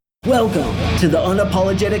Welcome to the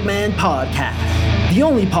Unapologetic Man Podcast, the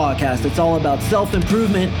only podcast that's all about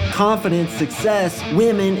self-improvement, confidence, success,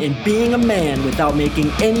 women, and being a man without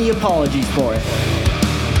making any apologies for it.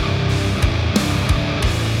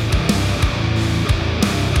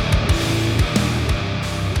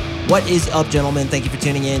 What is up, gentlemen? Thank you for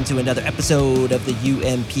tuning in to another episode of the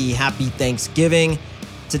UMP. Happy Thanksgiving.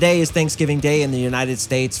 Today is Thanksgiving Day in the United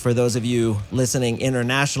States. For those of you listening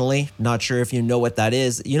internationally, not sure if you know what that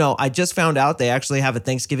is. You know, I just found out they actually have a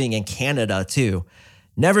Thanksgiving in Canada too.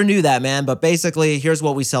 Never knew that, man. But basically, here's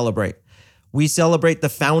what we celebrate. We celebrate the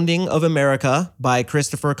founding of America by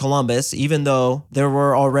Christopher Columbus. Even though there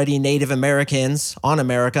were already Native Americans on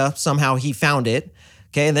America, somehow he found it.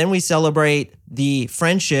 Okay, and then we celebrate the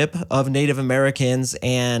friendship of Native Americans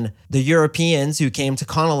and the Europeans who came to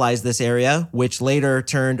colonize this area, which later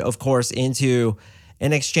turned, of course, into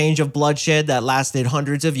an exchange of bloodshed that lasted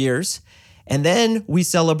hundreds of years. And then we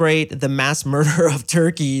celebrate the mass murder of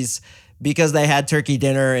turkeys because they had turkey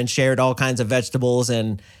dinner and shared all kinds of vegetables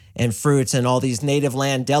and fruits and all these native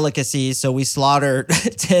land delicacies. So we slaughtered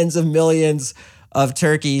tens of millions of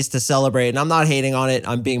turkeys to celebrate. And I'm not hating on it.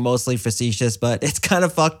 I'm being mostly facetious, but it's kind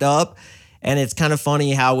of fucked up. And it's kind of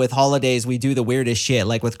funny how with holidays, we do the weirdest shit.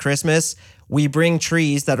 Like with Christmas, we bring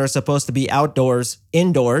trees that are supposed to be outdoors,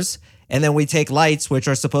 indoors. And then we take lights, which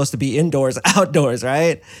are supposed to be indoors, outdoors,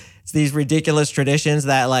 right? It's these ridiculous traditions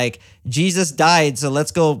that like Jesus died. So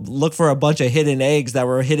let's go look for a bunch of hidden eggs that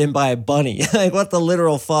were hidden by a bunny. Like what the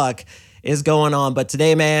literal fuck is going on? But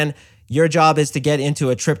today, man, your job is to get into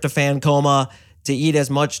a tryptophan coma, to eat as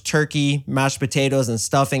much turkey, mashed potatoes, and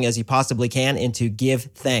stuffing as you possibly can, and to give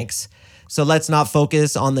thanks. So let's not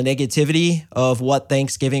focus on the negativity of what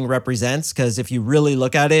Thanksgiving represents, because if you really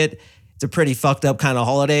look at it, it's a pretty fucked up kind of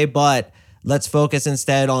holiday, but let's focus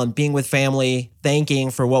instead on being with family, thanking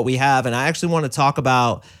for what we have. And I actually want to talk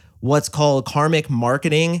about what's called karmic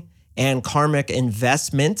marketing and karmic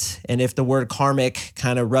investment. And if the word karmic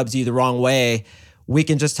kind of rubs you the wrong way, we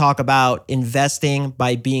can just talk about investing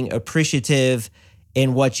by being appreciative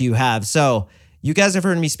in what you have. So you guys have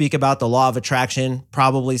heard me speak about the law of attraction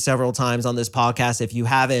probably several times on this podcast. If you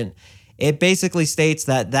haven't, it basically states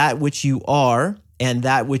that which you are and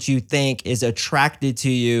that which you think is attracted to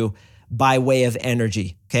you by way of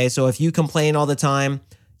energy. Okay, so if you complain all the time,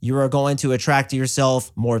 you are going to attract to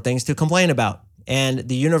yourself more things to complain about. And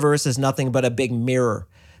the universe is nothing but a big mirror.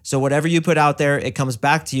 So whatever you put out there, it comes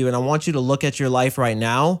back to you. And I want you to look at your life right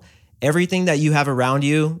now. Everything that you have around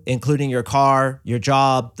you, including your car, your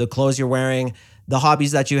job, the clothes you're wearing, the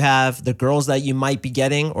hobbies that you have, the girls that you might be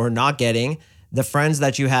getting or not getting, the friends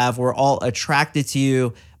that you have, were all attracted to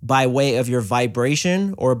you by way of your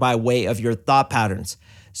vibration or by way of your thought patterns.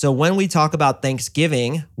 So when we talk about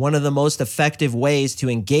Thanksgiving, one of the most effective ways to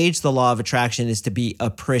engage the law of attraction is to be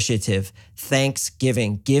appreciative.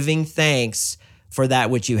 Thanksgiving, giving thanks for that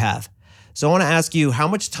which you have. So I want to ask you, how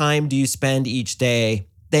much time do you spend each day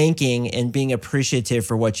thanking and being appreciative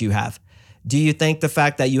for what you have? Do you thank the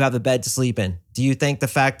fact that you have a bed to sleep in? Do you thank the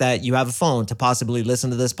fact that you have a phone to possibly listen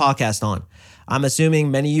to this podcast on? I'm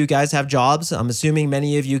assuming many of you guys have jobs. I'm assuming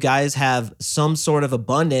many of you guys have some sort of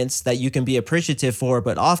abundance that you can be appreciative for,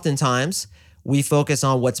 but oftentimes we focus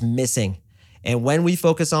on what's missing. And when we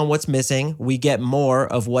focus on what's missing, we get more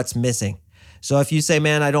of what's missing. So if you say,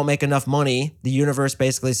 man, I don't make enough money, the universe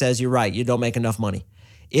basically says, you're right, you don't make enough money.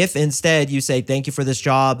 If instead you say, thank you for this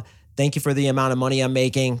job, thank you for the amount of money I'm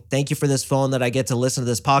making, thank you for this phone that I get to listen to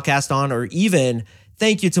this podcast on, or even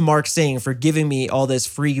thank you to Mark Singh for giving me all this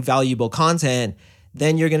free, valuable content,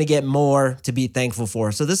 then you're going to get more to be thankful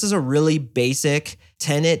for. So this is a really basic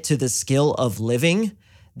tenet to the skill of living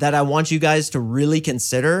that I want you guys to really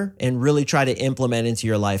consider and really try to implement into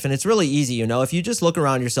your life. And it's really easy, you know, if you just look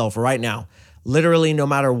around yourself right now, literally no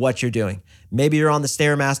matter what you're doing. Maybe you're on the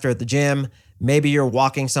Stairmaster at the gym. Maybe you're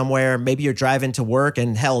walking somewhere. Maybe you're driving to work.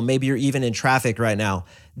 And hell, maybe you're even in traffic right now.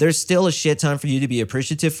 There's still a shit ton for you to be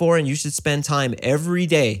appreciative for. And you should spend time every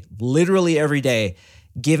day, literally every day,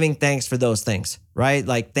 giving thanks for those things, right?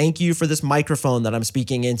 Like, thank you for this microphone that I'm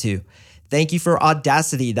speaking into. Thank you for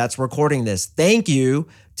Audacity that's recording this. Thank you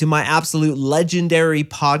to my absolute legendary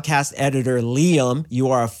podcast editor, Liam.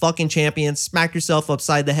 You are a fucking champion. Smack yourself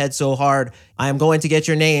upside the head so hard. I am going to get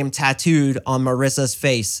your name tattooed on Marissa's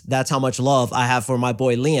face. That's how much love I have for my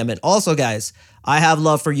boy Liam. And also, guys, I have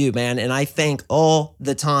love for you, man. And I thank all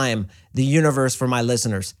the time the universe for my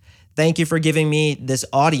listeners. Thank you for giving me this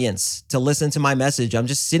audience to listen to my message. I'm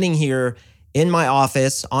just sitting here in my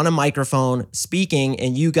office on a microphone speaking,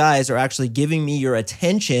 and you guys are actually giving me your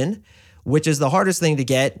attention, which is the hardest thing to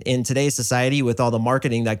get in today's society with all the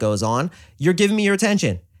marketing that goes on. You're giving me your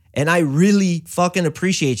attention. And I really fucking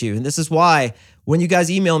appreciate you. And this is why when you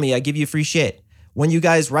guys email me, I give you free shit. When you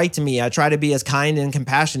guys write to me, I try to be as kind and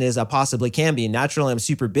compassionate as I possibly can be. Naturally, I'm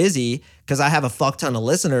super busy because I have a fuck ton of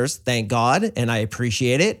listeners, thank God, and I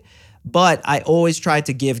appreciate it. But I always try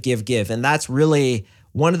to give. And that's really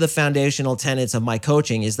one of the foundational tenets of my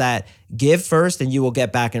coaching is that give first and you will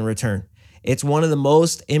get back in return. It's one of the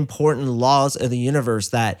most important laws of the universe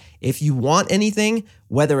that if you want anything,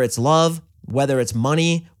 whether it's love, whether it's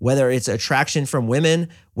money, whether it's attraction from women,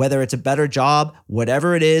 whether it's a better job,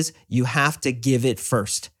 whatever it is, you have to give it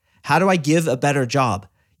first. How do I give a better job?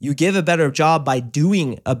 You give a better job by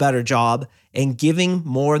doing a better job and giving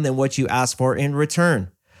more than what you ask for in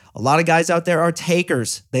return. A lot of guys out there are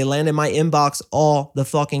takers. They land in my inbox all the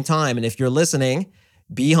fucking time. And if you're listening,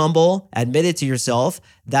 be humble, admit it to yourself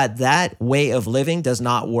that that way of living does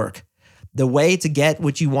not work. The way to get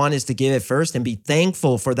what you want is to give it first and be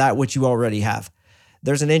thankful for that which you already have.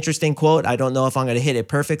 There's an interesting quote. I don't know if I'm going to hit it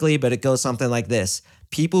perfectly, but it goes something like this.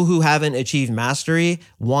 People who haven't achieved mastery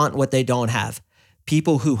want what they don't have.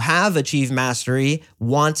 People who have achieved mastery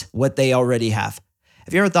want what they already have.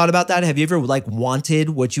 Have you ever thought about that? Have you ever wanted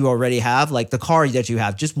what you already have? Like the car that you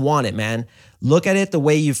have, just want it, man. Look at it the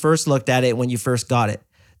way you first looked at it when you first got it.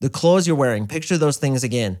 The clothes you're wearing, picture those things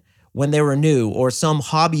again. When they were new, or some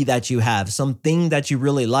hobby that you have, something that you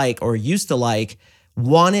really like or used to like,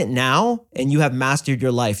 want it now and you have mastered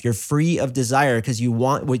your life. You're free of desire because you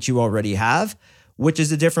want what you already have, which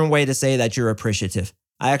is a different way to say that you're appreciative.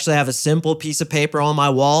 I actually have a simple piece of paper on my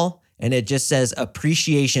wall and it just says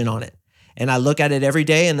appreciation on it. And I look at it every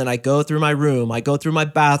day and then I go through my room, I go through my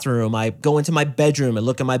bathroom, I go into my bedroom and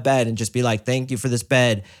look at my bed and just be like, thank you for this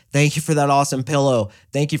bed. Thank you for that awesome pillow.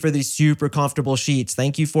 Thank you for these super comfortable sheets.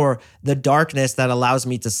 Thank you for the darkness that allows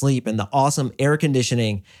me to sleep and the awesome air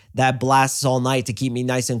conditioning that blasts all night to keep me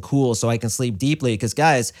nice and cool so I can sleep deeply. Because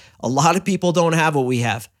guys, a lot of people don't have what we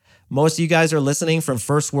have. Most of you guys are listening from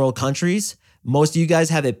first world countries. Most of you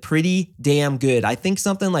guys have it pretty damn good. I think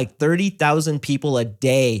something like 30,000 people a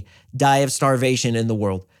day die of starvation in the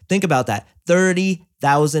world. Think about that.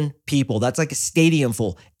 30,000 people. That's like a stadium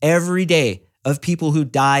full every day of people who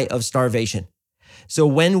die of starvation. So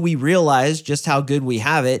when we realize just how good we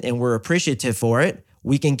have it and we're appreciative for it,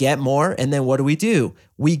 we can get more. And then what do?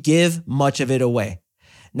 We give much of it away.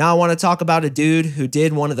 Now I want to talk about a dude who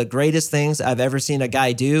did one of the greatest things I've ever seen a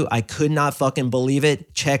guy do. I could not fucking believe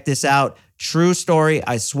it. Check this out. True story.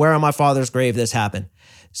 I swear on my father's grave this happened.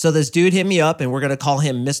 So this dude hit me up and we're going to call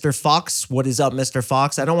him Mr. Fox. What is up, Mr.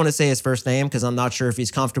 Fox? I don't want to say his first name because I'm not sure if he's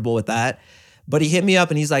comfortable with that. But he hit me up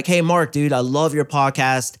and he's like, hey, Mark, dude, I love your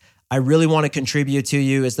podcast. I really want to contribute to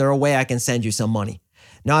you. Is there a way I can send you some money?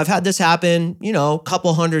 Now, I've had this happen, a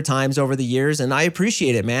couple hundred times over the years, and I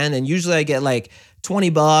appreciate it, man. And usually I get like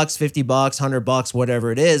 $20, $50, $100,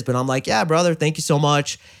 whatever it is. But I'm like, yeah, brother, thank you so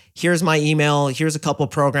much. Here's my email. Here's a couple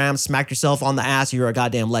programs. Smack yourself on the ass. You're a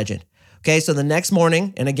goddamn legend. Okay, so the next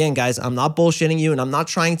morning, and again, guys, I'm not bullshitting you and I'm not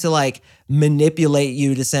trying to manipulate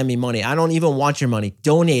you to send me money. I don't even want your money.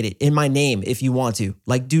 Donate it in my name if you want to.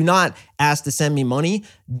 Do not ask to send me money.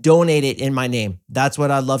 Donate it in my name. That's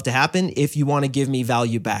what I'd love to happen if you want to give me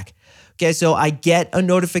value back. Okay, so I get a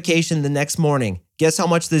notification the next morning. Guess how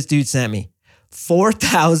much this dude sent me?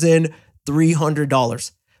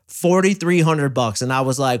 $4,300. $4,300. And I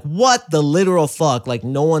was like, what the literal fuck?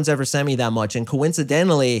 No one's ever sent me that much. And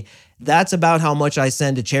coincidentally, that's about how much I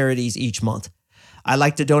send to charities each month. I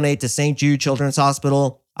like to donate to St. Jude Children's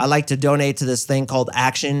Hospital. I like to donate to this thing called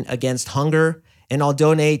Action Against Hunger. And I'll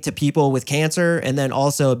donate to people with cancer. And then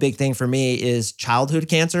also a big thing for me is childhood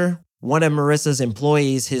cancer. One of Marissa's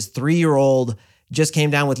employees, his 3-year-old, just came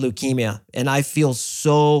down with leukemia. And I feel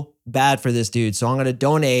so bad for this dude. So I'm going to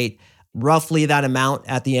donate roughly that amount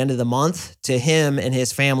at the end of the month to him and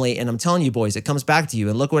his family. And I'm telling you, boys, it comes back to you.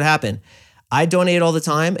 And look what happened. I donate all the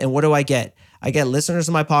time. And what do I get? I get listeners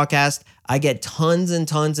to my podcast. I get tons and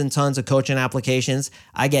tons and tons of coaching applications.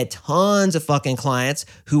 I get tons of fucking clients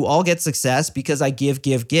who all get success because I give.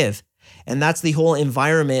 And that's the whole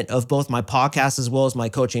environment of both my podcast as well as my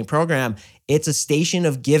coaching program. It's a station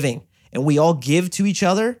of giving. And we all give to each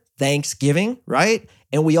other, Thanksgiving, right?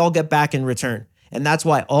 And we all get back in return. And that's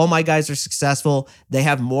why all my guys are successful. They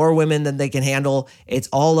have more women than they can handle. It's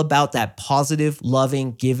all about that positive,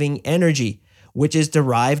 loving, giving energy, which is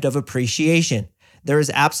derived of appreciation. There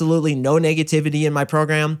is absolutely no negativity in my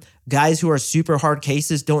program. Guys who are super hard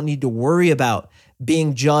cases don't need to worry about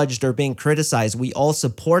being judged or being criticized. We all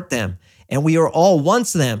support them. And we are all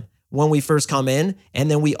once them when we first come in.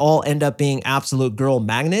 And then we all end up being absolute girl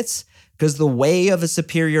magnets because the way of a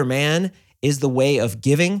superior man is the way of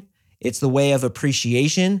giving. It's the way of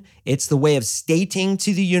appreciation. It's the way of stating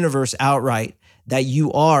to the universe outright that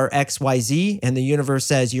you are XYZ, and the universe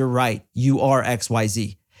says, you're right, you are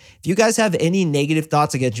XYZ. If you guys have any negative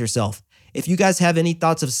thoughts against yourself, if you guys have any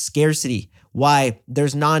thoughts of scarcity, why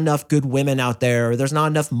there's not enough good women out there, or there's not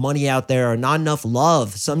enough money out there, or not enough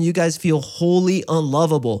love, some of you guys feel wholly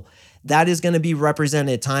unlovable, that is going to be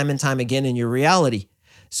represented time and time again in your reality.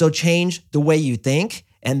 So change the way you think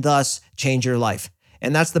and thus change your life.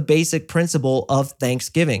 And that's the basic principle of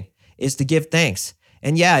Thanksgiving, is to give thanks.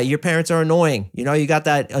 And yeah, your parents are annoying. You know, you got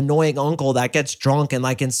that annoying uncle that gets drunk and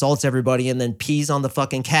like insults everybody and then pees on the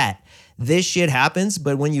fucking cat. This shit happens,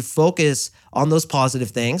 but when you focus on those positive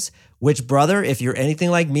things, which, brother, if you're anything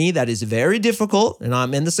like me, that is very difficult, and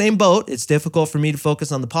I'm in the same boat. It's difficult for me to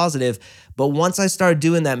focus on the positive. But once I started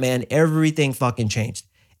doing that, man, everything fucking changed.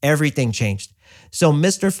 Everything changed. So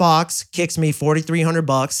Mr. Fox kicks me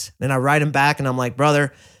 $4,300, and I write him back and I'm like,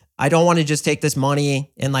 brother, I don't want to just take this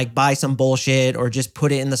money and like buy some bullshit or just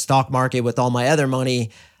put it in the stock market with all my other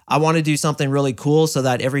money. I want to do something really cool so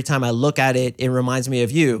that every time I look at it, it reminds me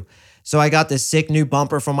of you. So I got this sick new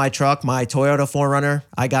bumper for my truck, my Toyota 4Runner.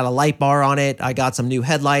 I got a light bar on it. I got some new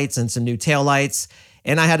headlights and some new taillights.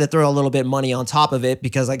 And I had to throw a little bit of money on top of it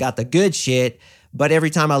because I got the good shit. But every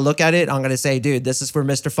time I look at it, I'm going to say, dude, this is for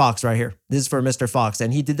Mr. Fox right here. This is for Mr. Fox.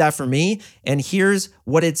 And he did that for me. And here's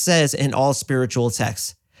what it says in all spiritual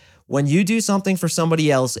texts. When you do something for somebody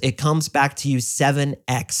else, it comes back to you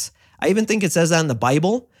 7x. I even think it says that in the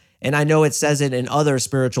Bible. And I know it says it in other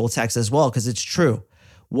spiritual texts as well, because it's true.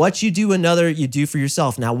 What you do another, you do for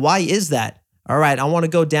yourself. Now, why is that? All right, I want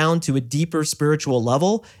to go down to a deeper spiritual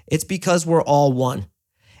level. It's because we're all one.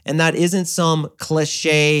 And that isn't some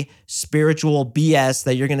cliche spiritual BS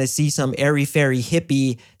that you're going to see some airy-fairy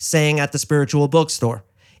hippie saying at the spiritual bookstore.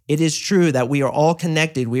 It is true that we are all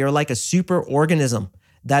connected. We are like a super organism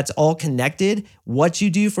that's all connected. What you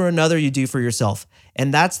do for another, you do for yourself.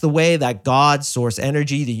 And that's the way that God, source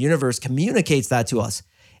energy, the universe communicates that to us.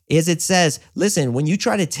 Is it says, listen, when you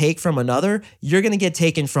try to take from another, you're going to get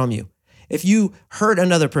taken from you. If you hurt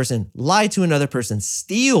another person, lie to another person,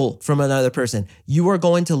 steal from another person, you are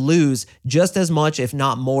going to lose just as much, if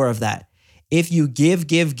not more of that. If you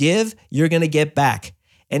give, you're going to get back.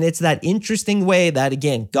 And it's that interesting way that,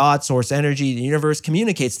 again, God, source energy, the universe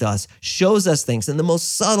communicates to us, shows us things in the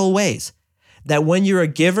most subtle ways. That when you're a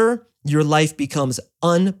giver, your life becomes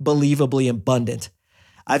unbelievably abundant.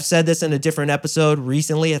 I've said this in a different episode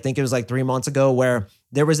recently, I think it was like 3 months ago, where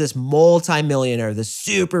there was this multimillionaire, this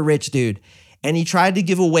super rich dude, and he tried to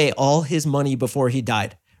give away all his money before he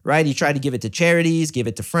died, right? He tried to give it to charities, give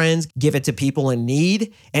it to friends, give it to people in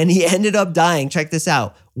need, and he ended up dying, check this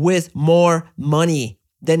out, with more money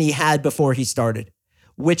than he had before he started,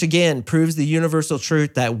 which again proves the universal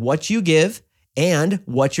truth that what you give and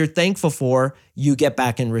what you're thankful for, you get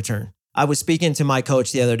back in return. I was speaking to my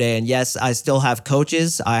coach the other day, and yes, I still have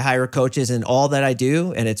coaches. I hire coaches in all that I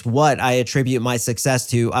do, and it's what I attribute my success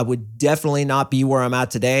to. I would definitely not be where I'm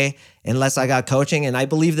at today unless I got coaching, and I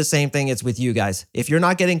believe the same thing is with you guys. If you're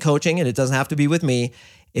not getting coaching, and it doesn't have to be with me,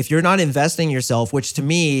 if you're not investing yourself, which to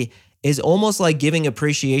me is almost like giving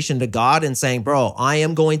appreciation to God and saying, bro, I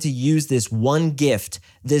am going to use this one gift,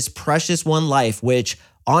 this precious one life, which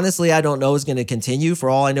honestly, I don't know is going to continue. For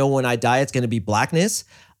all I know, when I die, it's going to be blackness.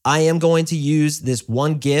 I am going to use this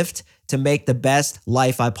one gift to make the best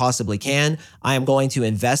life I possibly can. I am going to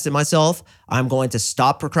invest in myself. I'm going to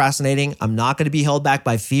stop procrastinating. I'm not going to be held back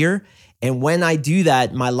by fear. And when I do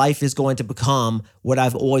that, my life is going to become what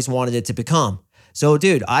I've always wanted it to become. So,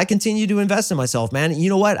 dude, I continue to invest in myself, man. You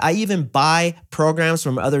know what? I even buy programs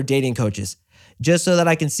from other dating coaches just so that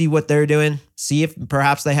I can see what they're doing, see if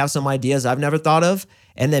perhaps they have some ideas I've never thought of,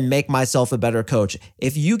 and then make myself a better coach.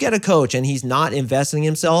 If you get a coach and he's not investing in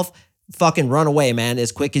himself, fucking run away, man,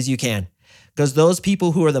 as quick as you can. Because those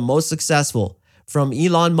people who are the most successful, from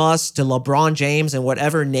Elon Musk to LeBron James and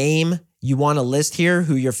whatever name you want to list here,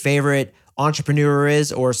 who your favorite entrepreneur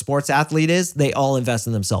is or sports athlete is, they all invest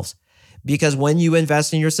in themselves. Because when you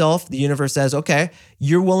invest in yourself, the universe says, okay,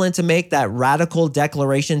 you're willing to make that radical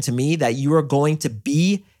declaration to me that you are going to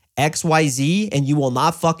be XYZ and you will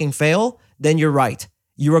not fucking fail, then you're right.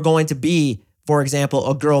 You are going to be, for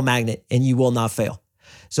example, a girl magnet and you will not fail.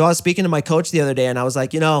 So I was speaking to my coach the other day and I was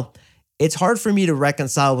like, it's hard for me to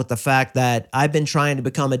reconcile with the fact that I've been trying to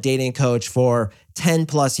become a dating coach for 10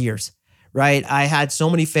 plus years. Right? I had so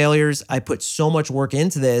many failures. I put so much work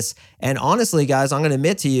into this. And honestly, guys, I'm going to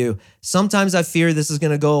admit to you, sometimes I fear this is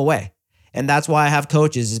going to go away. And that's why I have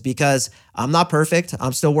coaches, is because I'm not perfect.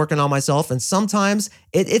 I'm still working on myself. And sometimes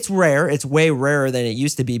it's rare. It's way rarer than it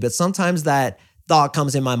used to be. But sometimes that thought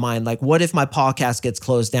comes in my mind. Like, what if my podcast gets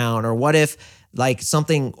closed down? Or what if like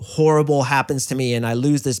something horrible happens to me and I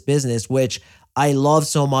lose this business, which I love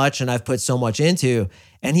so much and I've put so much into?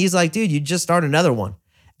 And he's like, dude, you just start another one.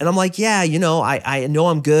 And I'm like, yeah, I know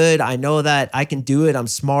I'm good. I know that I can do it. I'm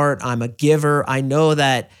smart. I'm a giver. I know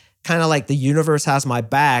that kind of like the universe has my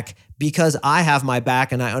back because I have my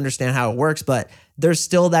back and I understand how it works, but there's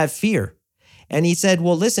still that fear. And he said,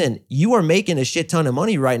 well, listen, you are making a shit ton of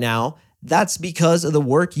money right now. That's because of the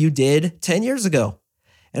work you did 10 years ago.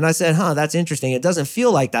 And I said, that's interesting. It doesn't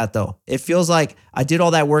feel like that though. It feels like I did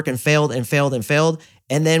all that work and failed and failed and failed.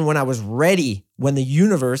 And then when I was ready, when the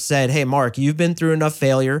universe said, hey, Mark, you've been through enough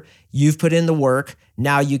failure. You've put in the work.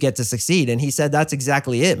 Now you get to succeed. And he said, that's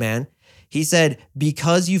exactly it, man. He said,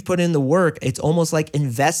 because you've put in the work, it's almost like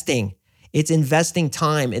investing. It's investing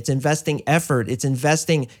time. It's investing effort. It's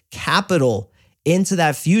investing capital into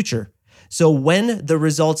that future. So when the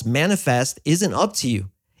results manifest isn't up to you.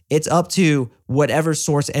 It's up to whatever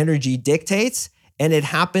source energy dictates, and it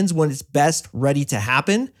happens when it's best ready to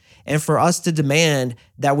happen. And for us to demand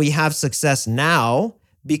that we have success now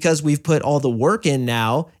because we've put all the work in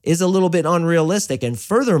now is a little bit unrealistic. And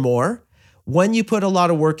furthermore, when you put a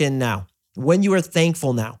lot of work in now, when you are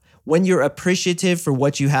thankful now, when you're appreciative for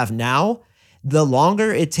what you have now, the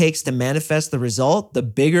longer it takes to manifest the result, the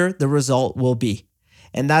bigger the result will be.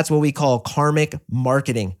 And that's what we call karmic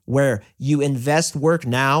marketing, where you invest work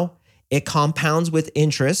now, it compounds with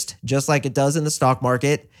interest, just like it does in the stock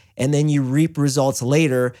market, and then you reap results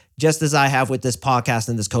later, just as I have with this podcast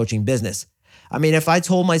and this coaching business. I mean, if I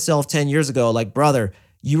told myself 10 years ago, like, brother,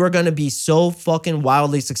 you are going to be so fucking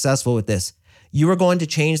wildly successful with this. You are going to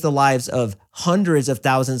change the lives of hundreds of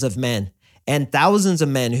thousands of men and thousands of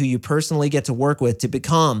men who you personally get to work with to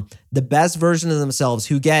become the best version of themselves,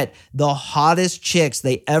 who get the hottest chicks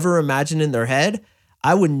they ever imagined in their head,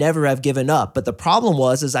 I would never have given up. But the problem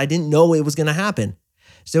is I didn't know it was going to happen.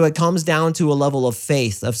 So it comes down to a level of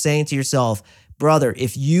faith, of saying to yourself, brother,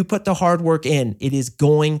 if you put the hard work in, it is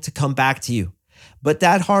going to come back to you. But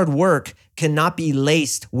that hard work cannot be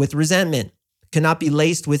laced with resentment, cannot be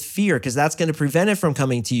laced with fear, because that's going to prevent it from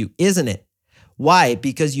coming to you, isn't it? Why?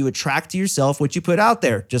 Because you attract to yourself what you put out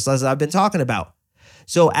there, just as I've been talking about.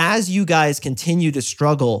 So as you guys continue to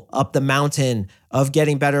struggle up the mountain of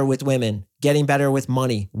getting better with women, getting better with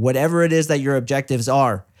money, whatever it is that your objectives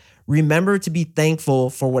are, remember to be thankful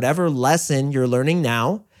for whatever lesson you're learning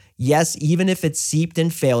now. Yes, even if it's seeped in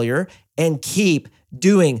failure, and keep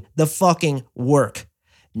doing the fucking work.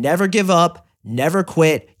 Never give up, never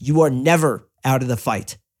quit. You are never out of the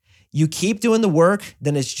fight. You keep doing the work,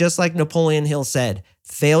 then it's just like Napoleon Hill said,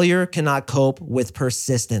 failure cannot cope with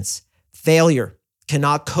persistence. Failure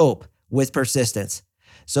cannot cope with persistence.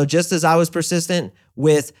 So just as I was persistent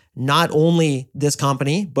with not only this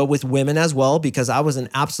company, but with women as well, because I was an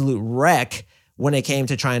absolute wreck when it came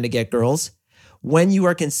to trying to get girls, when you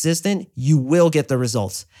are consistent, you will get the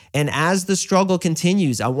results. And as the struggle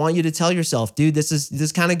continues, I want you to tell yourself, dude, this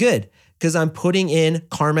is kind of good, because I'm putting in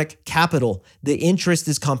karmic capital. The interest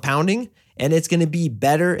is compounding, and it's going to be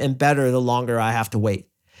better and better the longer I have to wait.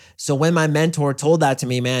 So when my mentor told that to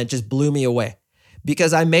me, man, it just blew me away,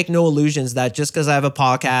 because I make no illusions that just because I have a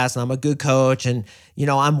podcast and I'm a good coach and,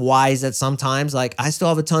 I'm wise at sometimes, like I still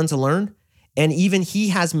have a ton to learn. And even he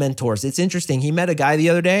has mentors. It's interesting. He met a guy the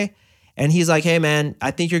other day and he's like, hey man,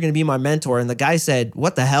 I think you're going to be my mentor. And the guy said,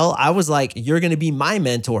 what the hell? I was like, you're going to be my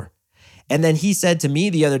mentor. And then he said to me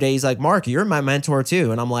the other day, he's like, Mark, you're my mentor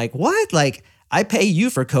too. And I'm like, what? Like, I pay you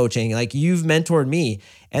for coaching. Like, you've mentored me.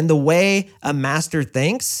 And the way a master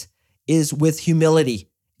thinks is with humility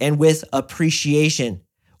and with appreciation,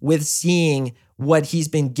 with seeing what he's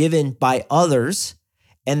been given by others,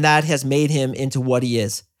 and that has made him into what he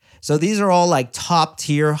is. So these are all like top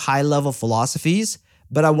tier, high level philosophies,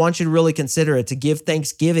 but I want you to really consider it, to give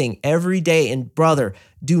thanksgiving every day. And brother,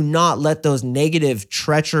 do not let those negative,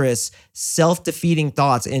 treacherous, self-defeating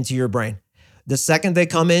thoughts into your brain. The second they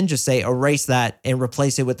come in, just say, erase that and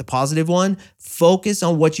replace it with the positive one. Focus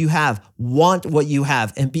on what you have, want what you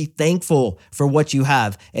have, and be thankful for what you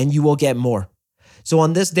have, and you will get more. So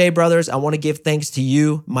on this day, brothers, I want to give thanks to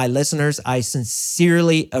you, my listeners. I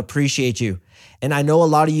sincerely appreciate you. And I know a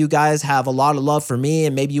lot of you guys have a lot of love for me,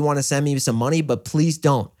 and maybe you want to send me some money, but please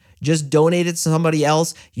don't. Just donate it to somebody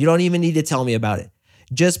else. You don't even need to tell me about it.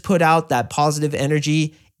 Just put out that positive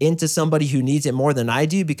energy into somebody who needs it more than I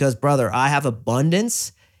do, because brother, I have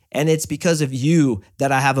abundance, and it's because of you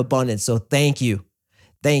that I have abundance. So thank you.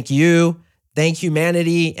 Thank you. Thank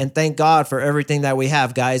humanity, and thank God for everything that we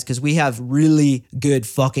have, guys, because we have really good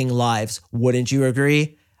fucking lives. Wouldn't you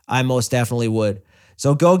agree? I most definitely would.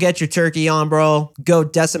 So go get your turkey on, bro. Go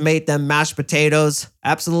decimate them mashed potatoes.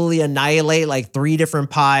 Absolutely annihilate like 3 different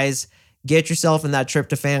pies. Get yourself in that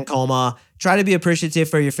tryptophan coma. Try to be appreciative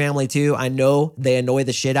for your family too. I know they annoy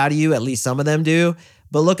the shit out of you. At least some of them do.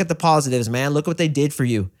 But look at the positives, man. Look what they did for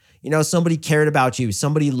you. You know, somebody cared about you.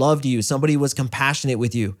 Somebody loved you. Somebody was compassionate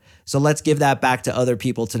with you. So let's give that back to other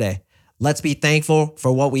people today. Let's be thankful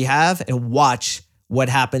for what we have and watch what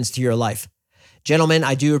happens to your life. Gentlemen,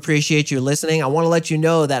 I do appreciate you listening. I want to let you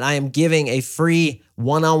know that I am giving a free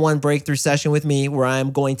one-on-one breakthrough session with me where I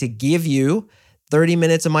am going to give you 30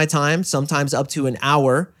 minutes of my time, sometimes up to an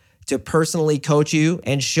hour, to personally coach you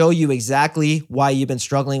and show you exactly why you've been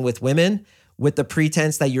struggling with women with the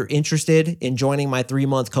pretense that you're interested in joining my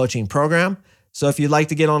 3-month coaching program. So if you'd like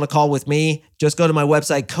to get on a call with me, just go to my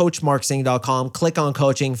website, coachmarksing.com, click on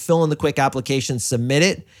coaching, fill in the quick application, submit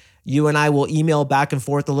it. You and I will email back and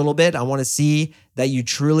forth a little bit. I want to see that you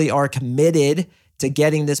truly are committed to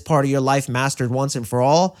getting this part of your life mastered once and for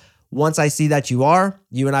all. Once I see that you are,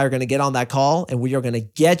 you and I are going to get on that call and we are going to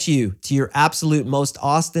get you to your absolute most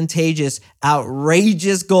ostentatious,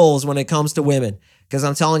 outrageous goals when it comes to women. Because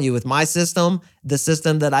I'm telling you, with my system, the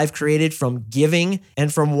system that I've created from giving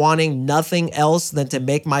and from wanting nothing else than to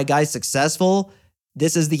make my guys successful,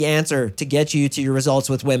 this is the answer to get you to your results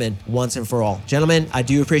with women once and for all. Gentlemen, I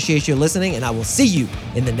do appreciate you listening, and I will see you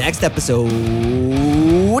in the next episode.